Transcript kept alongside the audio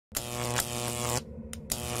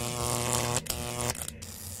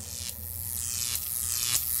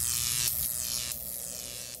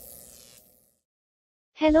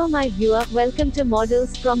Hello my viewer, welcome to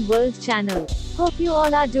Models from World channel. Hope you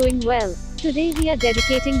all are doing well. Today we are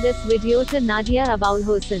dedicating this video to Nadia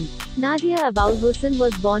Aboulhosn. Nadia Aboulhosn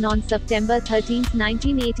was born on September 13,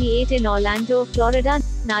 1988 in Orlando, Florida.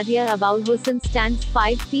 Nadia Aboulhosn stands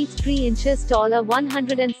 5 feet 3 inches tall or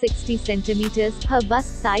 160 centimeters, her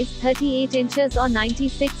bust size 38 inches or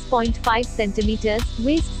 96.5 centimeters,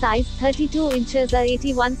 waist size 32 inches or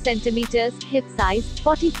 81 centimeters, hip size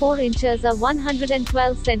 44 inches or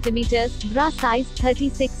 112 centimeters, bra size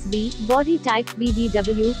 36B, body type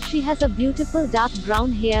BBW. She has a beautiful dark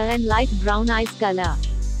brown hair and light brown eyes color.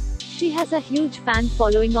 She has a huge fan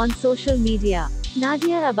following on social media.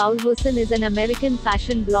 Nadia Aboulhosn is an American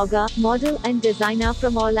fashion blogger, model, and designer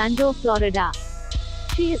from Orlando, Florida.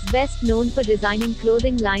 She is best known for designing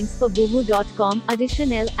clothing lines for boohoo.com,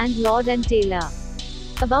 Edition L, and Lord & Taylor.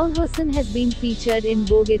 Aboulhosn has been featured in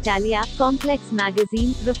Vogue Italia, Complex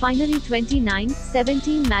Magazine, Refinery 29,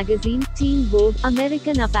 17 Magazine, Teen Vogue,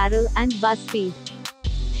 American Apparel, and BuzzFeed.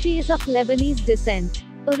 She is of Lebanese descent.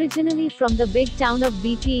 Originally from the big town of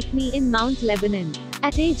bikini in Mount Lebanon.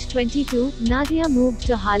 At age 22, Nadia moved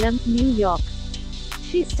to Harlem, New York.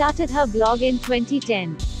 She started her blog in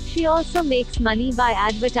 2010. She also makes money by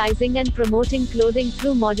advertising and promoting clothing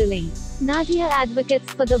through modeling. Nadia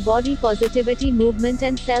advocates for the body positivity movement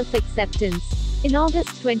and self-acceptance. In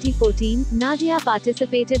August 2014, Nadia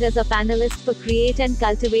participated as a panelist for Create and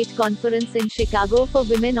Cultivate conference in Chicago for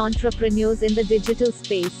women entrepreneurs in the digital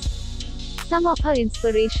space. Some of her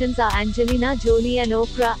inspirations are Angelina Jolie and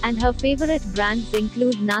Oprah, and her favorite brands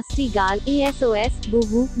include Nasty Gal, ASOS,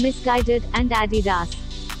 Boohoo, Missguided, and Adidas.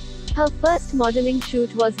 Her first modeling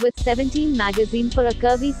shoot was with 17 magazine for a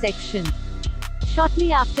curvy section.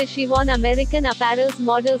 Shortly after, she won American Apparel's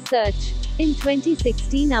Model Search. In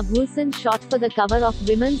 2016, Aboulhosn shot for the cover of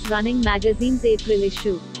Women's Running magazine's April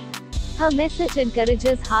issue. Her message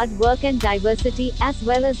encourages hard work and diversity, as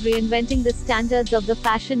well as reinventing the standards of the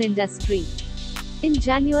fashion industry. In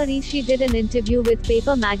January, she did an interview with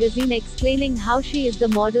Paper magazine explaining how she is the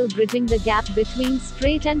model bridging the gap between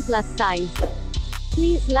straight and plus size.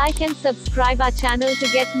 Please like and subscribe our channel to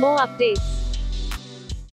get more updates.